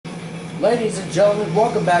Ladies and gentlemen,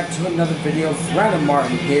 welcome back to another video. Brandon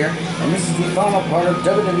Martin here, and this is the final part of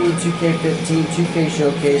WWE 2K15 2K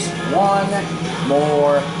Showcase One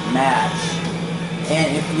More Match.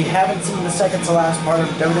 And if you haven't seen the second to last part of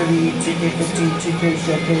WWE 2K15 2K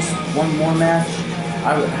Showcase One More Match,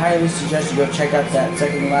 I would highly suggest you go check out that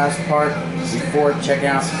second to last part before checking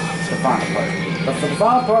out the final part. But for the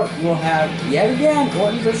final part, we'll have, yet again,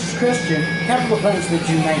 Orton versus Christian, Capital Punishment,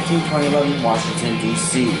 June 19, 2011, Washington,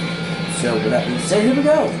 D.C. So, with that being said, here we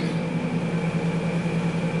go.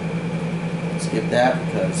 Skip that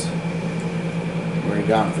because we're already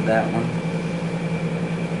gone for that one.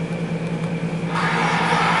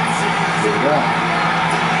 Here we go.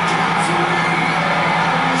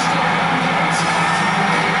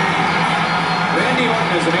 Randy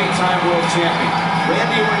Orton is an 8-time world champion.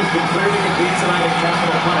 Randy Orton has been cleared to compete tonight in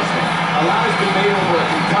Capital Punishment. A lot has been made over a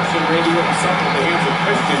concussion Randy Orton suffered at the hands of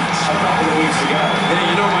Christian a couple of weeks ago. Yeah,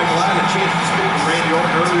 you know, Michael, I had a chance to speak with Randy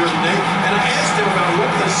Orton earlier today, and I asked him about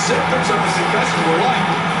what the symptoms of the concussion were like.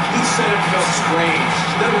 He said it felt strange,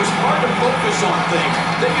 that it was hard to focus on things,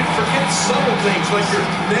 that you'd forget subtle things like your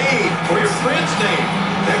name or your friend's name.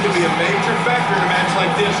 That could be a major factor in a match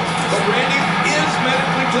like this. But Randy is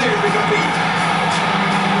medically cleared to compete.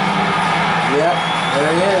 Yep,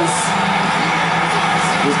 there he is.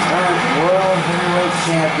 The current World Heavyweight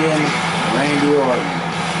Champion, Randy Orton.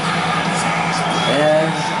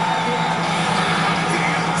 And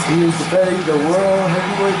he is defending the World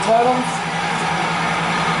Heavyweight title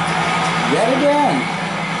yet again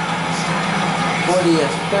for the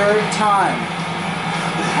third time.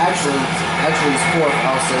 Actually it's fourth,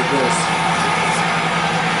 I'll say this.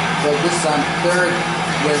 But this time, third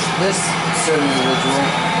with this certain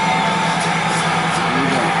individual. Here we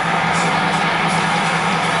go.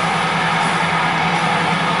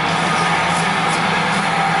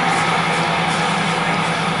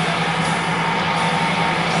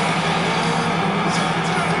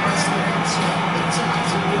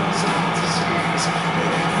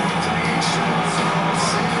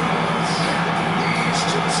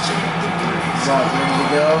 Ready to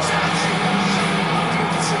go.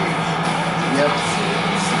 Yep.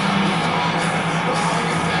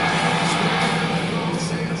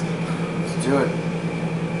 Let's do it.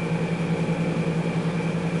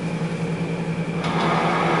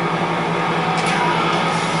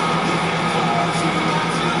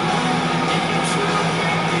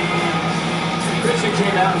 Christian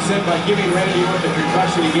came out and said by giving Randy Orton a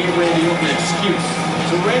concussion, he gave Randy Orton an excuse.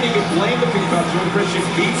 So Randy could blame the concussion when Christian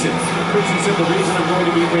beats him. Christian said the reason I'm going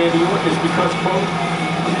to beat Randy Orton is because, quote,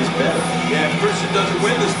 I'm just better. Yeah, if Christian doesn't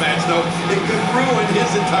win this match, though, it could ruin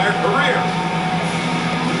his entire career.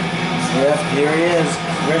 Yep, here he is,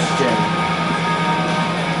 Christian.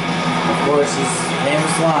 Of course, his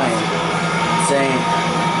famous line saying,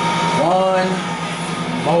 "One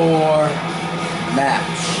more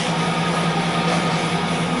match."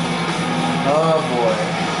 Oh boy.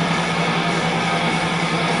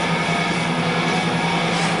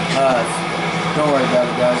 Don't worry about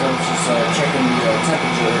it, guys. I was just checking the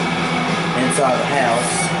temperature inside the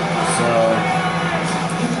house, so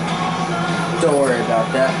don't worry about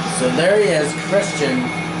that. So there he is, Christian,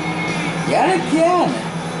 yet again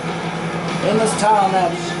in this title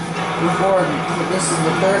match. This is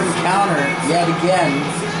the third encounter yet again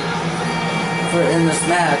in this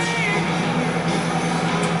match,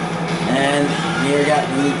 and here got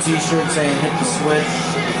the new T-shirt saying "Hit the Switch."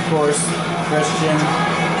 Of course, Christian.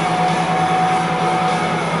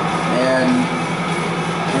 And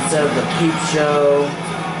instead of the peep show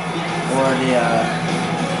or the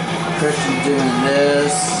Christian doing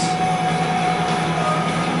this,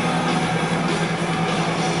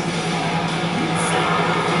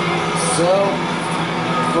 so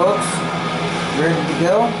folks, ready to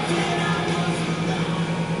go?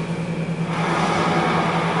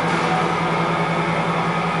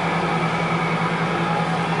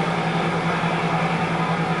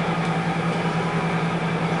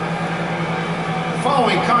 The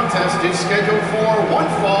following contest is scheduled for one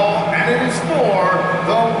fall, and it is for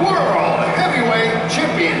the World Heavyweight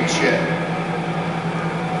Championship.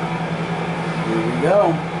 Here we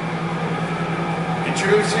go.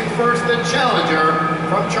 Introducing first the challenger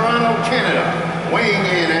from Toronto, Canada, weighing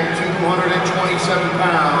in at 227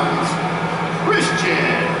 pounds,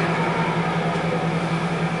 Christian.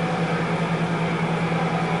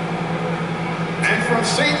 And from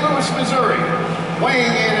St. Louis, Missouri,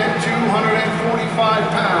 weighing in at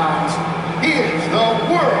 245 pounds, he is the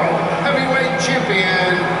World Heavyweight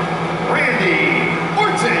Champion, Randy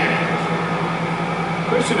Orton.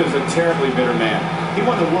 Christian is a terribly bitter man. He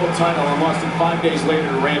won the world title and lost it 5 days later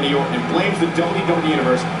to Randy Orton and blames the WWE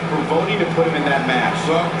Universe for voting to put him in that match.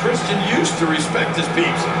 Well, Christian used to respect his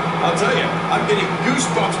peeps. I'll tell you, I'm getting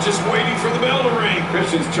goosebumps just waiting for the bell to ring.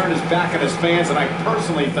 Christian's turned his back on his fans, and I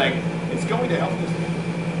personally think it's going to help this.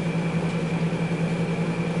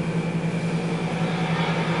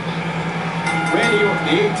 Randy Orton,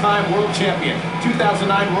 the 8-time world champion, 2009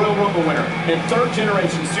 Royal Rumble winner, and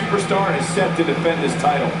third-generation superstar, is set to defend his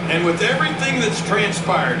title. And with everything that's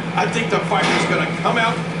transpired, I think the fight is going to come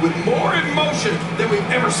out with more emotion than we've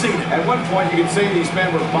ever seen it. At one point, you could say these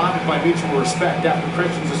men were bonded by mutual respect. After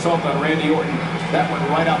Christian's assault on Randy Orton, that went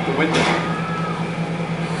right out the window.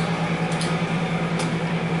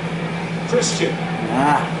 Christian.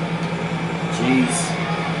 Jeez.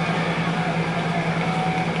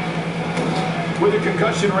 With a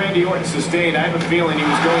concussion Randy Orton sustained, I have a feeling he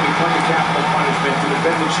was going to come to capital punishment to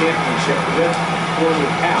defend the championship, but then or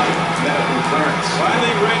without medical clearance. Well, I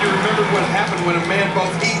think Randy remembered what happened when a man both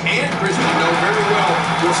he and Christian know very well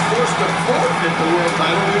was forced to forfeit the world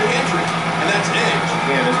title due to injury, and that's Edge.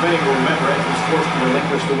 And as many will remember, Edge was forced to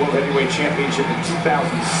relinquish the World Heavyweight Championship in 2007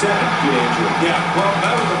 due to injury. Yeah, well,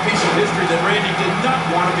 that was a piece of history that Randy did not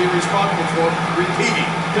want to be responsible for repeating,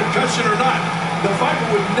 concussion or not. The fighter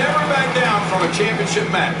would never back down from a championship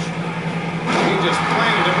match. He just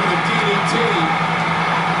planted him with a DDT.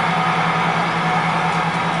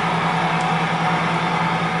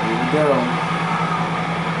 Here we go.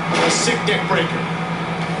 A sick neck breaker.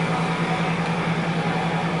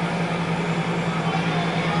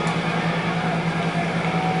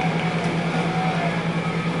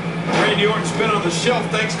 Randy Orton's been on the shelf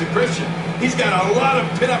thanks to Christian. He's got a lot of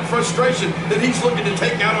pent-up frustration that he's looking to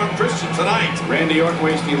take out on Christian tonight. Randy Orton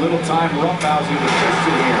wasting little time roughhousing with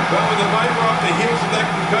Christian here. Well, with the viper off the heels of that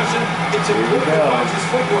concussion, it's important to watch his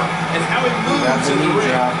footwork and how he moves in the ring.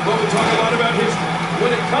 Well, we talk a lot about history. When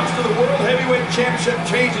it comes to the World Heavyweight Championship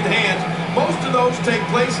changing hands, most of those take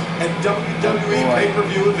place at WWE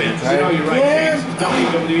pay-per-view events. You know, you're right, James.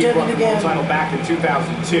 WWE brought the world title back in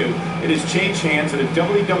 2002. It has changed hands at a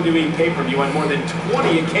WWE pay-per-view on more than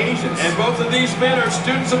 20 occasions. And both of these men are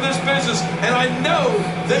students of this business, and I know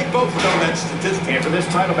they both know that statistic. And for this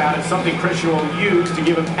title bout, it's something Christian will use to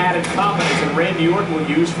give him added confidence, and Randy Orton will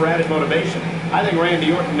use for added motivation. I think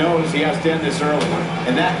Randy Orton knows he has to end this early,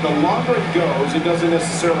 and that the longer it goes, it doesn't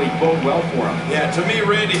necessarily bode well for him. Yeah, to me,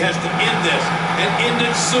 Randy has to end this, and end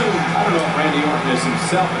it soon. I don't know if Randy Orton is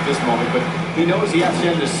himself at this moment, but he knows he has to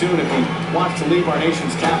end this soon if he wants to leave our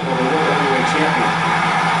nation's capital the World Heavyweight Champion.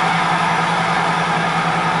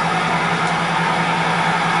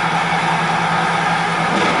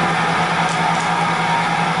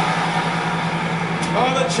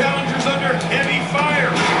 Oh, the challenger's under heavy fire.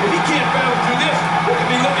 If he can't battle through this, we could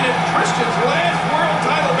be looking at Christian's last world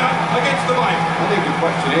title bout against the Viper. I think the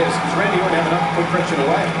question is, does Randy Orton have enough to put Christian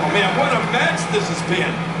away? Oh, man, what a match this has been.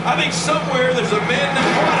 I think somewhere there's a man that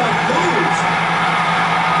ought to lose.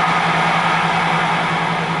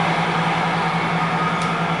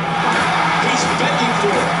 He's begging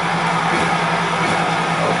for it.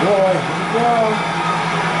 Oh boy, here we go.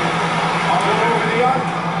 All over the arc.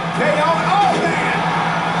 KO. Oh, man.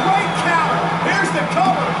 Great counter. Here's the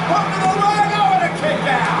cover. Up to the leg. Oh, and a kick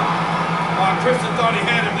out. Oh, Christian thought he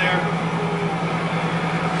had him there.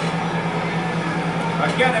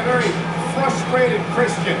 Again, a very frustrated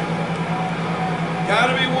Christian.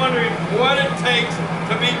 Gotta be wondering what it takes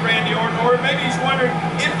to beat Randy Orton, or maybe he's wondering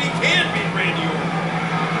if he can beat Randy Orton.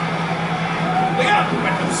 Look out!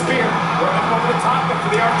 Went to the spear. Working over the top, up to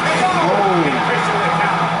the RKO. Oh. And Christian with a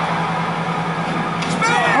counter.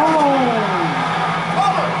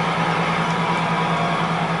 Cover.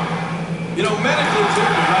 You know, medically clear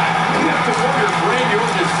tonight. You have to wonder if Randy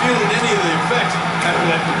Orton is feeling any of the effects after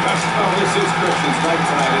that concussion. Oh, this is Christian's night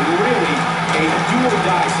tonight, and really a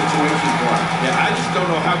do-or-die situation for him. Yeah, I just don't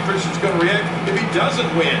know how Christian's going to react if he doesn't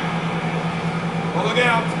win. Well, look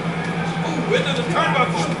out. Ooh, into the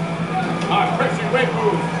turnbuckle. Christian, great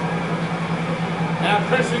move. Now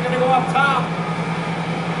Christian going to go up top.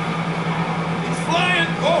 He's flying.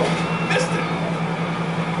 Oh, missed it.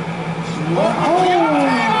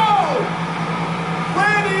 RKO!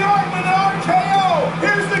 Randy Orton with an RKO.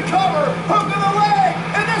 Here's the cover. Hook to the leg.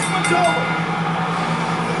 And this one's over.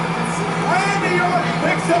 Randy Orton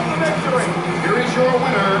picks up the victory. Here is your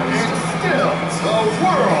winner and still the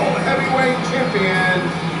World Heavyweight Champion,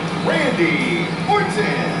 Randy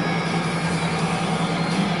Orton.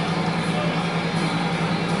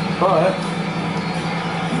 But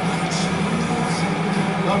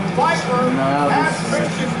The Viper No, has this is-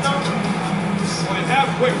 Christian's number. Boy, how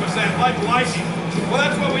quick was that? Like lightning. Well,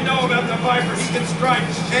 that's what we know about the Viper. He can strike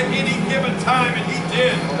at any given time, and he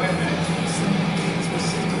did.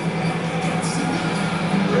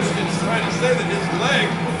 Christian's trying to say that his leg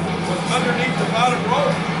was underneath the bottom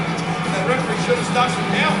rope. That referee should have stopped him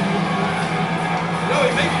down. No,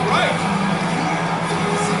 he may be right.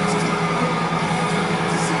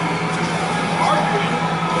 Arguing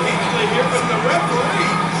easily here with the referee.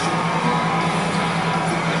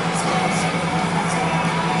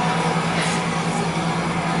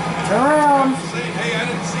 Turn around. Saying, hey, I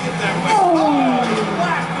didn't see it that way. Oh,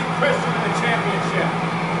 blasted Christian in the championship.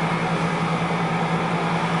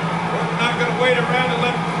 We're not going to wait around and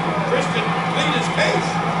let Christian plead his case.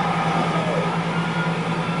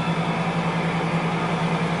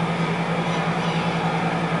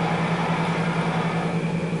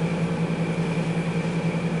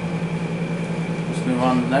 Move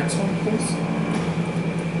on to the next one, please.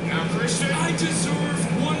 Now, Christian, I deserve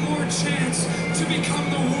one more chance to become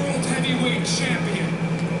the World Heavyweight Champion.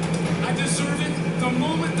 I deserve it the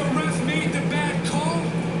moment the ref made the bad call.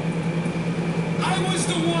 I was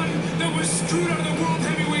the one that was screwed out of the World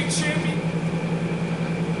Heavyweight Champion.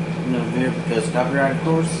 No here because copyright, of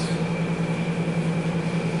course.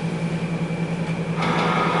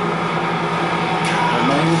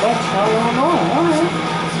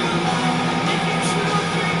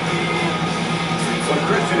 What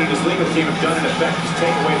Christian and his legal team have done in effect is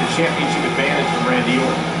take away the championship advantage from Randy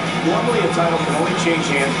Orton. Normally, a title can only change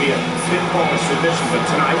hands via pinfall or submission, but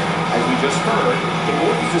tonight, as we just heard, if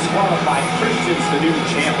Orton's disqualified, Christian's the new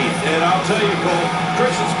champion. and I'll tell you, Cole,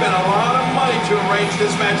 Christian spent a lot of money to arrange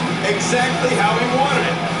this match exactly how he wanted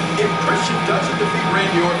it. If Christian doesn't defeat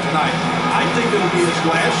Randy Orton tonight, I think it'll be his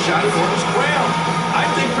last shot at Orton's crown. I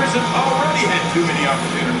think Christian already had too many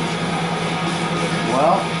opportunities.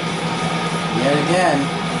 Well, yet again,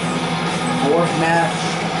 fourth match.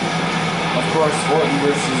 Of course, Orton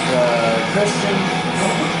versus Christian.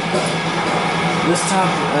 This time,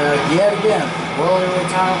 yet again, World Heavyweight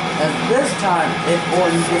title. And this time, if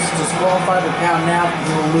Orton gets disqualified or counted out, he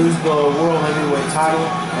will lose the World Heavyweight title,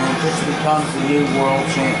 and Christian becomes the new World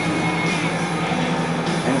Champion.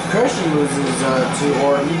 And if Christian loses to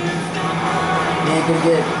Orton, he ain't gonna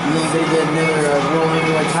get another World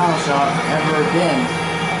Heavyweight title shot ever again.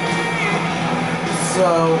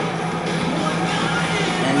 So,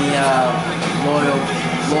 and he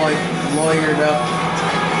lawyered up,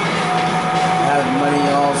 had money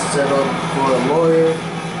all set up for a lawyer.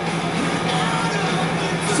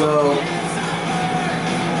 So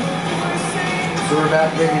we're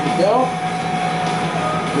about ready to go.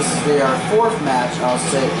 This is our fourth match. I'll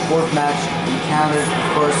say fourth match encountered,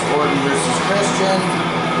 of course, Orton versus Christian.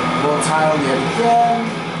 World title yet again.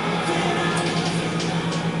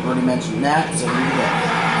 Already mentioned that, so here we go.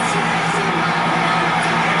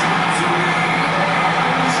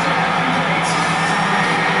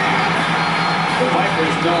 The Viper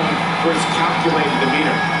is known for his calculated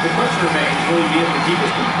demeanor. The question remains, will he be able to keep his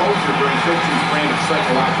composure during Christian's brand of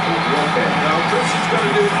psychological warfare? Now, Christian's going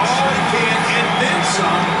to do all he can and then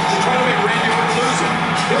some to try to make Randy Orton lose it.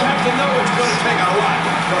 He'll have to know it's going to take a lot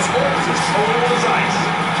because Orton's as cold as ice.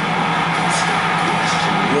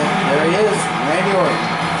 Yeah, there he is, Randy Orton.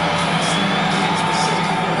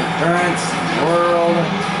 The current World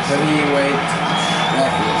Heavyweight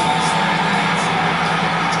Champion.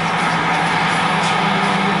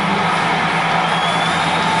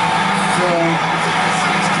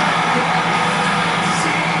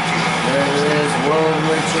 There it is, World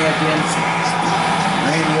Heavyweight Champion,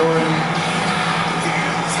 Randy Orton.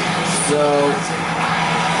 So,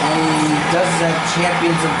 and he does have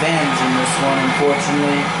champion's advantage in this one,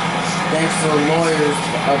 unfortunately. Thanks to the lawyers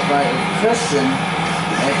by Christian,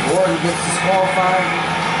 if Orton gets disqualified,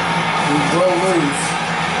 he will lose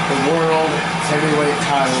the World Heavyweight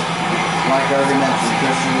title. Like I already mentioned,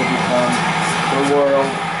 Christian will become the World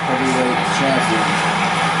Heavyweight Champion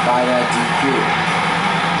by that DQ.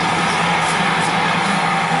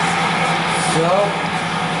 So,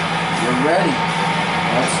 you're ready.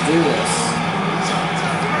 Let's do this.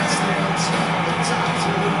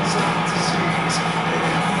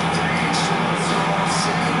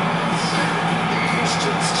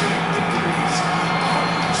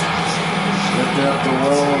 Lift up the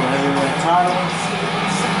World Heavyweight title.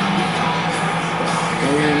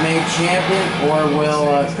 Will he remain champion, or will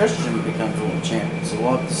Christian become the world champion? So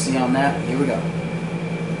we'll have to see on that. Here we go.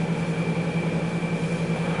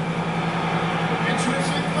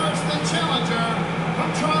 Introducing first the challenger from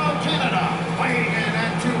Toronto, Canada, weighing in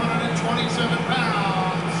at 227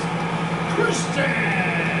 pounds, Christian.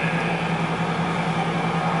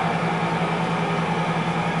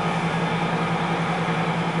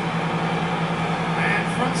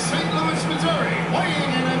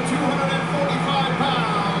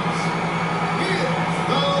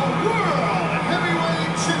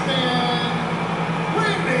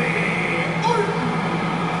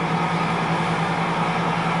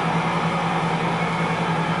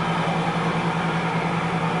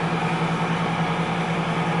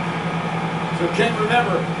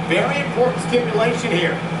 remember, very important stipulation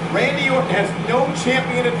here. Randy Orton has no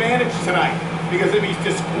champion advantage tonight because if he's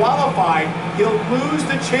disqualified, he'll lose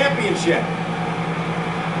the championship.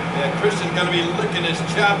 Yeah, Christian's going to be licking his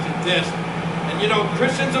chops at this. And you know,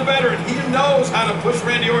 Christian's a veteran. He knows how to push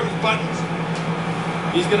Randy Orton's buttons.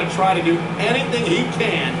 He's going to try to do anything he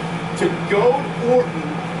can to goad Orton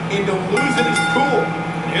into losing his cool.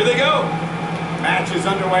 Here they go. Match is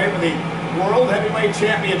underway for the World Heavyweight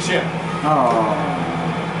Championship. Oh.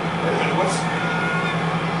 Wait a minute, what's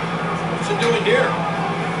he doing here?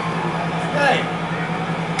 Hey.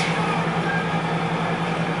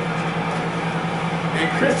 And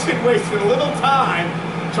Christian wasted a little time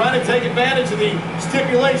trying to take advantage of the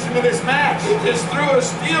stipulation of this match. He just threw a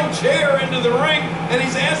steel chair into the ring, and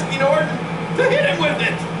he's asking Orton to hit him with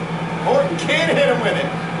it. Orton can't hit him with it.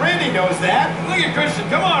 Randy knows that. Look at Christian.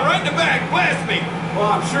 Come on, right in the back. Blast me. Well,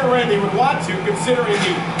 I'm sure Randy would want to, considering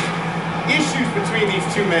the issues between these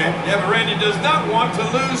two men. Yeah, but Randy does not want to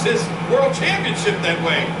lose his world championship that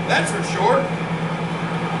way. That's for sure.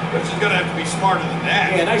 Christian's going to have to be smarter than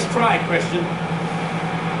that. Yeah, nice try, Christian.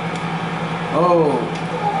 Oh.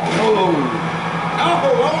 Oh.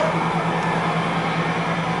 Oh, Orton.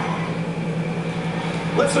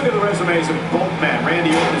 Let's look at the resumes of both men.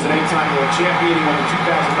 Randy Orton is an 8-time world champion. He won the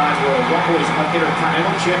 2009 Royal Rumble. He's won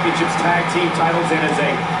Intercontinental Championships, tag team titles, and is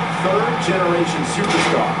a third-generation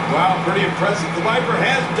superstar. Wow, pretty impressive. The Viper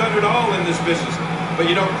has done it all in this business.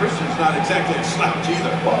 But you know, Christian's not exactly a slouch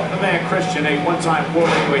either. Well, the man Christian, a one-time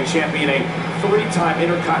World Heavyweight Champion, a 3-time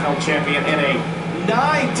Intercontinental Champion, and a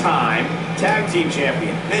 9-time Tag Team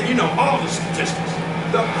Champion. And you know all the statistics.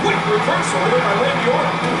 The quick reversal here by Randy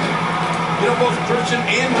Orton. You know, both Christian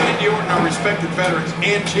and Randy Orton are respected veterans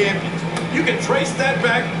and champions. You can trace that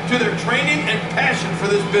back to their training and passion for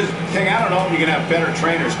this business. King, I don't know if you can have better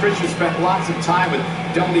trainers. Christian spent lots of time with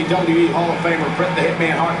WWE Hall of Famer Bret the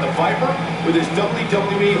Hitman Hart and the Viper, with his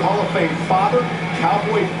WWE Hall of Fame father,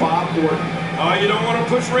 Cowboy Bob Orton. Oh, you don't want to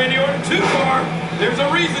push Randy Orton too far. There's a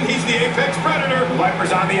reason he's the apex predator. The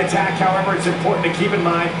Viper's on the attack, however, it's important to keep in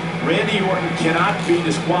mind, Randy Orton cannot be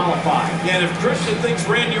disqualified. And if Christian thinks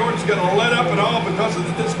Randy Orton's going to let up at all because of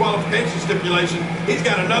the disqualification stipulation, he's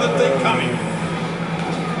got another thing coming.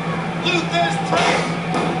 Luther's press.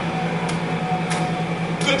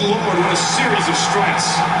 Good Lord, what a series of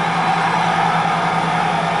strikes.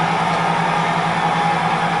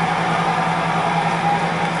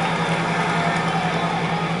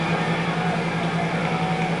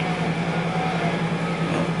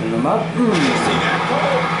 Up. See that,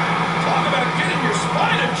 Cole? Talk about getting your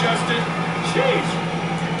spine adjusted. Jeez.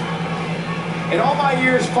 In all my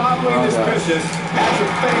years following this business, as a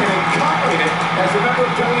fan and covering it as a member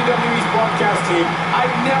of WWE's broadcast team,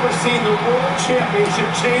 I've never seen the World Championship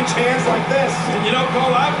change hands like this. And you know,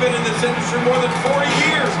 Cole, I've been in this industry more than 40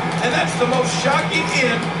 years, and that's the most shocking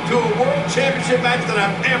end to a World Championship match that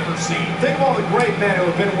I've ever seen. Think of all the great men who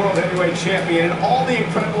have been World Heavyweight Champion and all the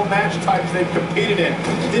incredible match types they've competed in.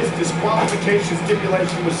 This disqualification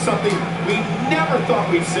stipulation was something we never thought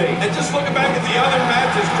we'd see. And just looking back at the other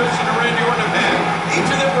matches Christian and Randy Orton have had, each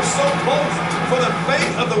of them were so close for the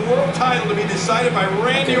fate of the world title to be decided by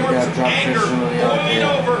Randy Orton's anger boiling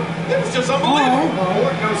over. It was just unbelievable.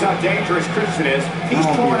 Orton knows how dangerous Christian is. He's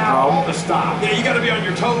pulling out all the stops. Yeah, you got to be on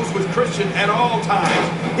your toes with Christian at all times.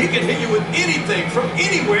 He can hit you with anything from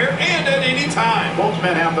anywhere and at any time. Both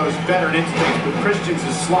men have those veteran instincts, but Christian's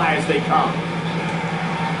as sly as they come.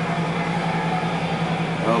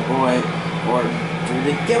 Oh boy. Orton. Did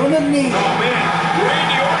they give him a knee? Oh man,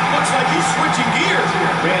 Randy Orton looks like he's switching gears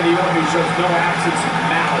here. Randy Orton, who shows no absence of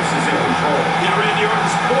malice, is in control. Yeah, Randy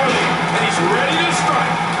Orton's poorly, and he's ready to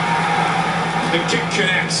strike. The kick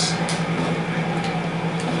connects.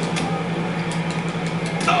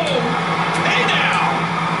 Oh, hey now!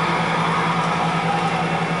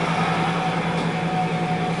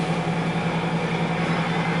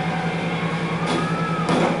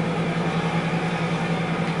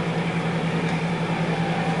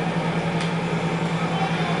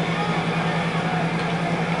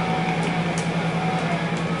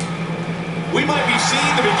 We might be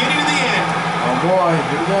seeing the beginning of the end. Oh boy,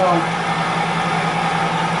 here we go.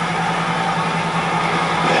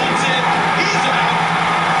 That's it. He's out.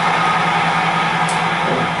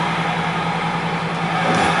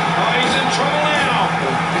 Oh, he's in trouble now.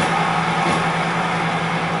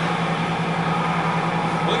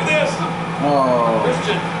 Look at this. Oh.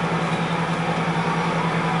 Christian.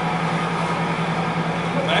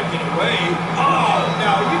 Backing away. Oh,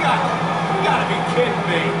 no, you gotta be kidding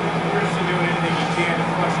me. Christian doing anything he can to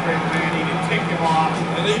frustrate Randy to take him off.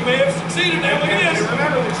 And he may have succeeded now. Look at this.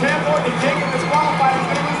 Remember, the champ Orton, he can't get disqualified. He's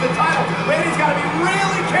gonna lose the title. Randy's got to be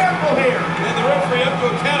really careful here. And the referee up to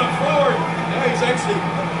a count of 4. Now he's actually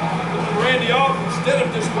putting Randy off instead of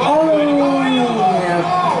disqualifying him.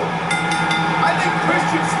 Oh! I think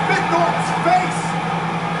Christian spit on his face.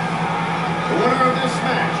 The winner of this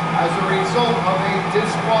match, as a result of a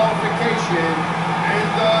disqualification, and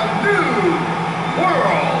the new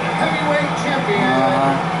World Heavyweight Champion,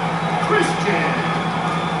 Christian.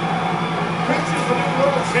 Christian's the new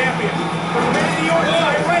world champion. But Randy Orton,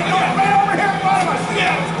 right over here in front of us.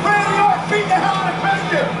 Yes. Randy Orton beat the hell out of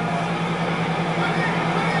Christian.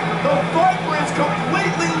 The Viper is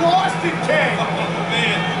completely lost in King. Oh,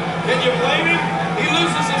 man. Can you blame him? He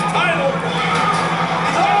loses his title.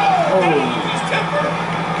 He's gonna lose his temper.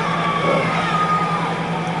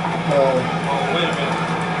 Oh, wait a minute.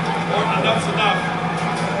 Orton, enough's enough.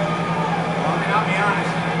 Well, I mean, I'll be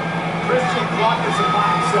honest. Christian brought this upon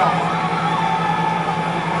himself.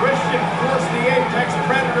 Christian forced the Apex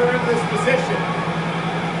Predator in this position.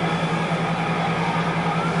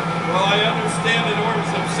 Well, I understand that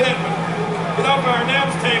Orton's upset, but get off our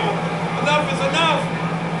announce table. Enough is enough.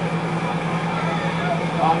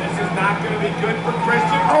 Oh, this is not going to be good for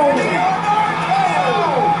Christian. Oh!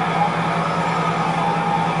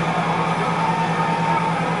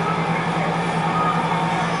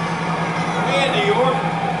 Randy Orton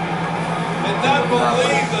cannot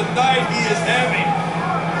believe the night he is having.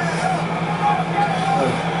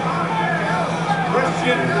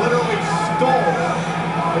 Christian literally stole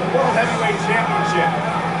the World Heavyweight Championship.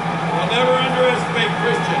 Well, never underestimate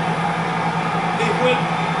Christian. He went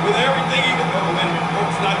with everything he could. Oh, wait a minute.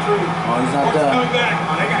 It's not true. Oh, he's not Orton's done. coming back.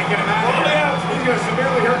 Oh, they got to get him out of here. He's going to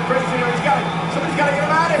severely hurt Christian. Somebody's got to get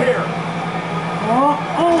him out of here. Oh,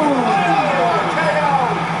 KO.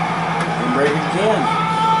 and break it again.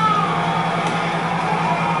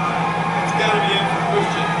 It's got to be in for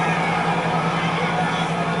Christian.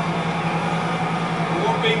 It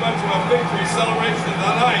won't be much of a victory celebration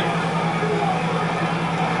tonight.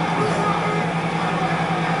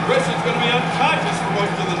 Christian's going to be unconscious for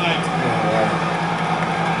most of the night.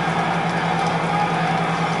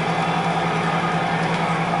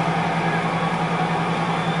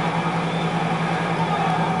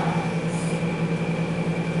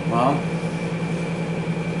 Well,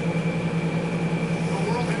 The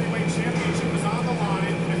World Heavyweight Championship is on the line.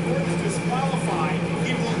 If Orton is disqualified,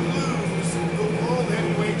 he will lose the World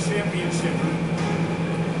Heavyweight Championship.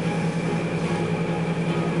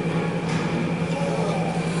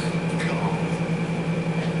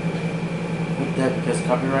 with that because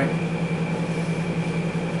copyright.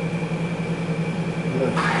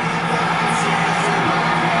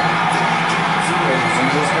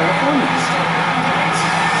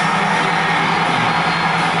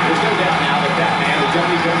 There's no doubt now that that man, the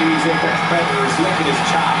WWE's Apex Predator, is licking his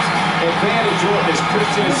chops. Advantage Orton as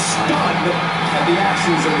Christian is stunned at the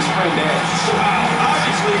actions of his friend Edge. Wow,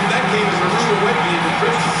 obviously that came as a rude awakening for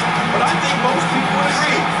Christian. But I think most people would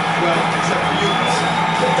agree, well, except for you,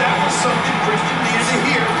 that that was something Christian needed to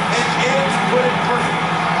hear, and Edge put it perfect.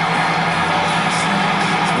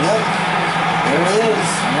 Yep, there it is.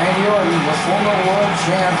 Randy Orton, the former world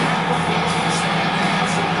champion.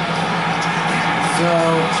 So,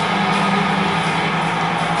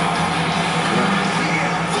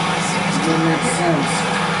 it didn't make sense.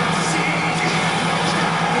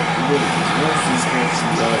 There's these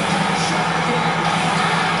questions, but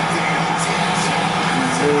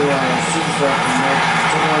superstar for no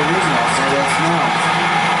particular reason. I'll say that's not.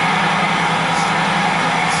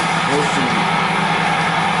 Christian.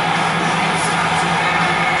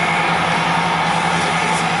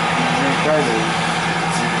 Carter.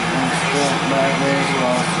 Back there as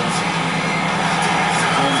well.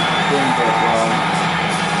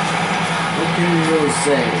 What can you really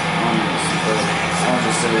say on this? But I'll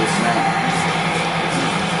just say this now.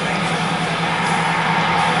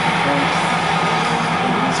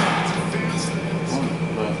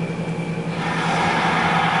 But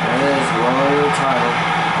there it is, world title.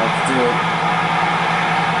 Let's do it.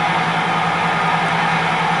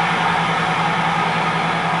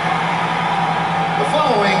 The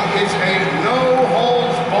following is a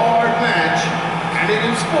no-holds-barred match, and it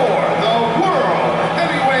is for the World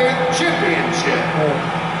Heavyweight Championship.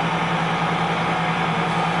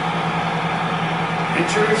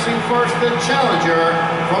 Introducing first the challenger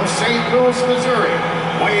from St. Louis, Missouri,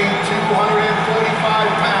 weighing 245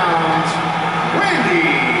 pounds, Randy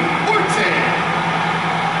Orton.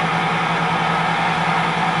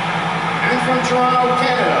 And from Toronto,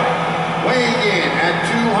 Canada, weighing in at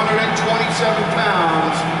 227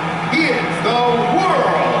 pounds, he is the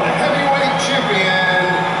World Heavyweight Champion,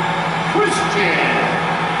 Christian.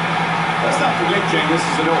 Let's not forget predicting this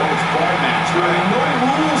is a no-holds-barred match. There are no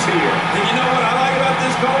rules here. And you know what I like about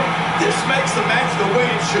this, Cole? This makes the match the way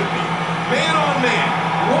it should be. Man on man,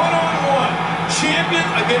 one-on-one, champion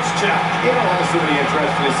against champion. It'll also be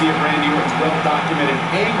interesting to see if Randy Orton's well-documented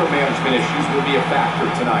anger management issues will be a factor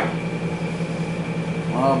tonight.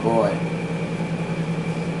 Oh boy.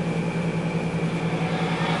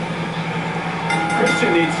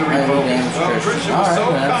 Christian needs to refocus. Well, Christian was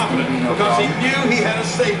so confident because he knew he had a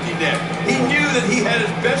safety net. He knew that he had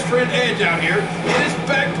his best friend Edge out here in his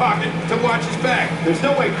back pocket to watch his back. There's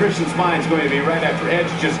no way Christian's mind's going to be right after Edge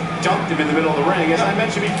just dumped him in the middle of the ring. As I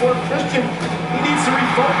mentioned before, Christian, he needs to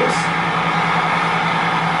refocus.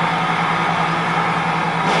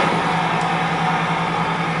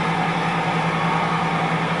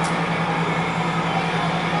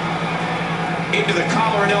 Into the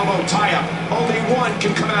collar and elbow tie-up. Only one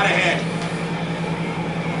can come out ahead.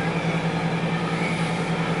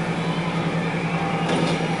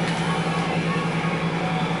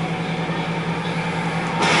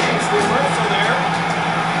 Nice reversal there.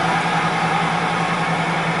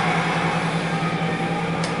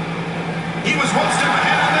 He was one step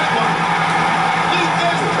ahead on that one.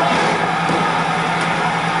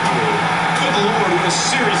 Good Lord, what a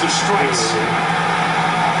series of strikes.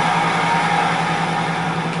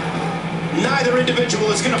 Neither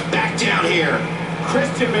individual is going to back down here.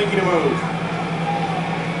 Christian making a move.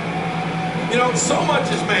 You know, so much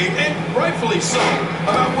is made, and rightfully so,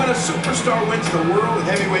 about when a superstar wins the World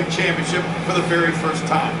Heavyweight Championship for the very first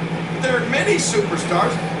time. There are many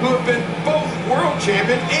superstars who have been both World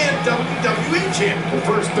Champion and WWE Champion. The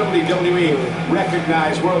first WWE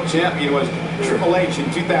recognized World Champion was Triple H in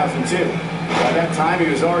 2002. By that time, he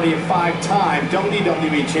was already a 5-time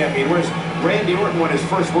WWE Champion, whereas Randy Orton won his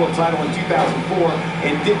first world title in 2004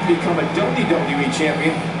 and didn't become a WWE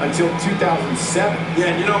Champion until 2007.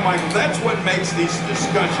 Yeah, and you know, Michael, that's what makes these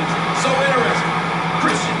discussions so interesting.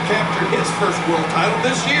 Christian captured his first world title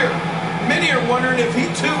this year. Many are wondering if he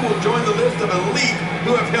too will join the list of elite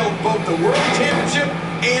who have held both the World Championship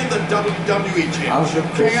and the WWE Championship.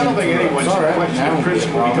 I don't think anyone should question if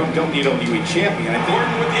Christian will become WWE Champion. I think.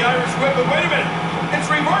 Orton with the Irish whip, but wait a minute. It's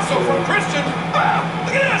reversal from Christian. Wow,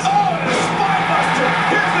 look at this. Oh, and a spine buster.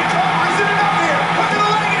 Here's the cover. Is it enough here? Look at the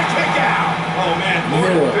leg and a kick out. Oh, man.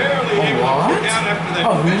 Orton barely able to kick out after that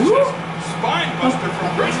vicious spine buster from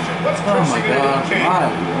Christian. What's Christian going to do?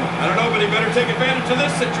 I don't know, but he better take advantage of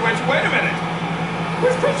this situation. Wait a minute.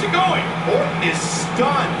 Where's Christian going? Orton is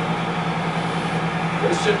stunned.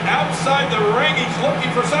 Christian outside the ring. He's looking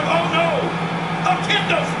for some. Oh, no. A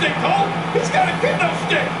kendo stick, Cole. He's got a kendo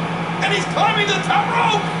stick. And he's climbing the top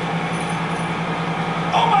rope.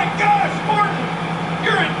 Oh, my gosh, Orton.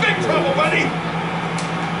 You're in big trouble, buddy.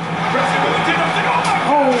 Christian with a kendo stick. Oh, my God.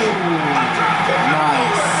 Oh, A drop kick.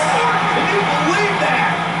 nice. Orton, can you believe that?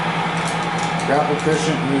 Grapple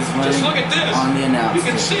Christian, who's Just look at this. on the announcement. You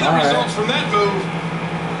can see the results from that move.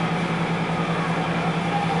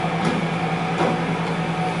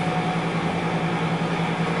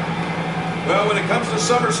 Well, when it comes to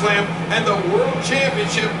SummerSlam and the World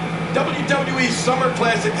Championship, WWE Summer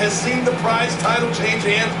Classic has seen the prize title change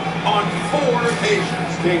hands on 4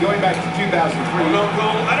 occasions. Okay, going back to 2003. No,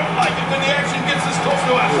 I don't like it when the action gets this close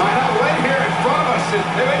to us. I know, right here in front of us.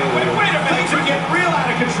 Hey, wait a minute. Things are getting real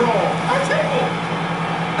out of control. Our table.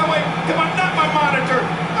 No, wait, come on, not my monitor.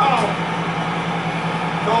 Oh.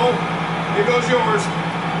 Cole, here goes yours.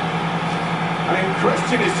 I mean,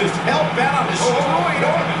 Christian is just hell-bent on destroying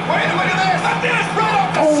Orton. Wait, look at this. Not this. Right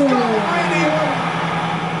off the skull of Randy Orton.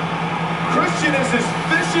 Christian is as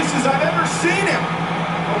vicious as I've ever seen him.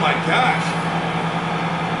 Oh, my gosh.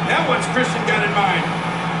 Now what's Christian got in mind?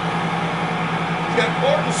 He's got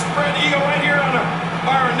Orton spread eagle right here on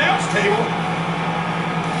our announce table.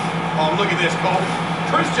 Oh, look at this, Cole.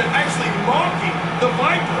 Christian actually mocking the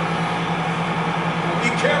Viper.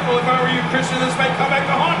 Be careful, if I were you, Christian, this may come back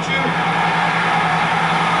to haunt you.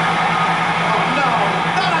 Oh, no.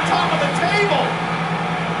 Not on top of the table.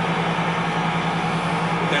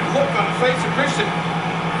 That look on the face of Christian.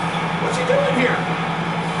 What's he doing here?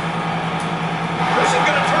 Christian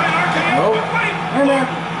gonna try an RKO, but wait!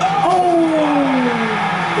 Oh!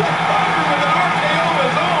 The Viper with an RKO of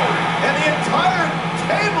his own, And the entire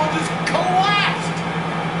table just collapsed.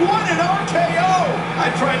 What an RKO! I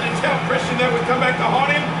tried to tell Christian that would come back to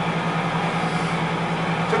haunt him.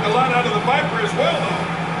 Took a lot out of the Viper as well,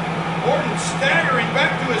 though. Orton staggering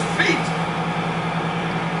back to his feet.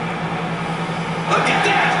 Look at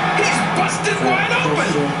that! He's busted wide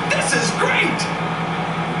open! This is great!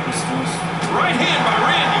 Right hand by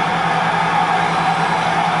Randy.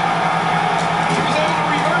 He was able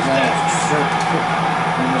to reverse that.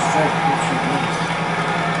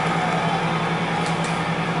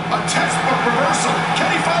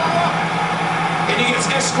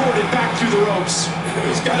 escorted back through the ropes.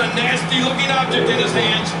 He's got a nasty-looking object in his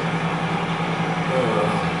hands.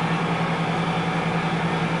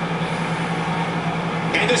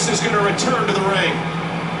 And this is going to return to the ring.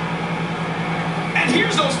 And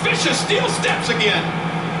here's those vicious steel steps again.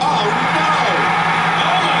 Oh, no.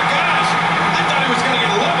 Oh, my gosh. I thought he was going to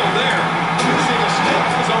get leveled there. Using the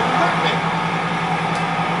steps is horrific.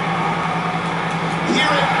 Hear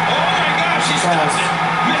it. Oh, my gosh. He stopped it.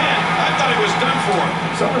 Man, I thought he was done for.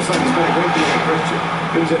 SummerSlam has been a great deal for Christian.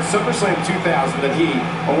 It was at SummerSlam 2000 that he,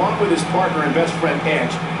 along with his partner and best friend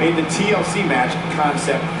Edge, made the TLC match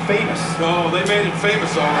concept famous. Oh, they made it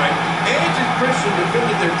famous, all right. Edge and Christian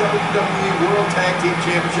defended their WWE World Tag Team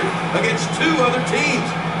Championship against 2 other teams.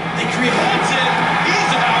 They create heads in,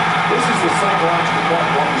 he's out. This is the psychological part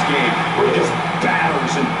of Walker's game, where he just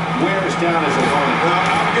batters and wears down his opponent. Well,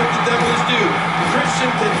 I'll give the devil his due.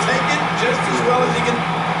 Christian can take it just as well as he can.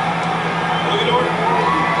 Look at Orton.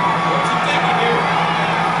 What's he thinking here?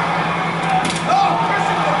 Oh,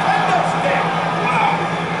 Christian with a kendo stick. Wow.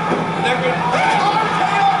 They're good.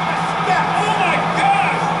 RKO off the steps. Oh my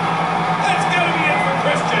gosh! That's got to be it for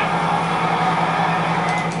Christian.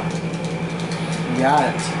 We got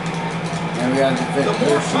it. And we got to defeat The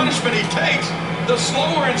more Christian. punishment he takes, the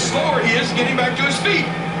slower and slower he is getting back to his feet.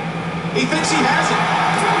 He thinks he has it.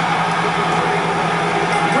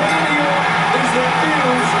 Randy Orton is the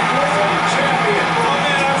News World Champion. Oh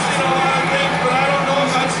man, I've seen a lot of things, but I don't know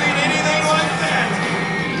if I've seen anything like that.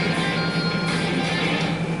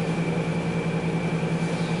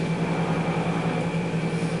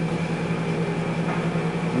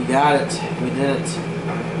 We got it. We did it.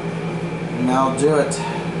 And I'll do it.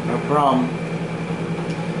 No problem.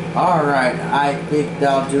 Alright, I think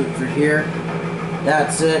that'll do it for here.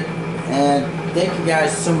 That's it. And thank you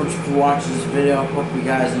guys so much for watching this video. Hope you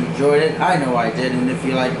guys enjoyed it. I know I did. And if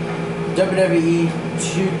you like WWE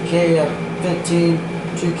 2K15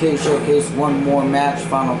 2K Showcase One More Match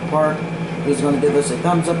Final Part, please go and give this a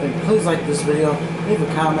thumbs up. And please like this video. Leave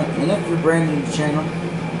a comment. And if you're brand new to the channel,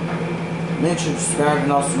 make sure to subscribe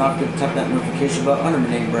and also not forget to tap that notification bell under my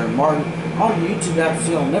name, Brandon Martin, on the YouTube app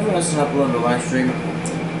so you'll never miss an upload or live stream.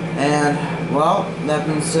 And, well, that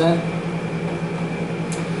being said,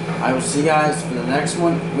 I will see you guys for the next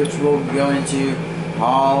one, which will be going to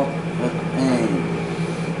Hall of Fame.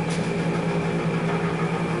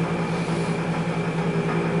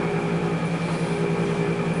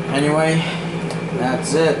 Anyway,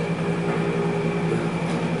 that's it.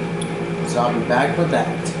 So I'll be back with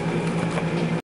that.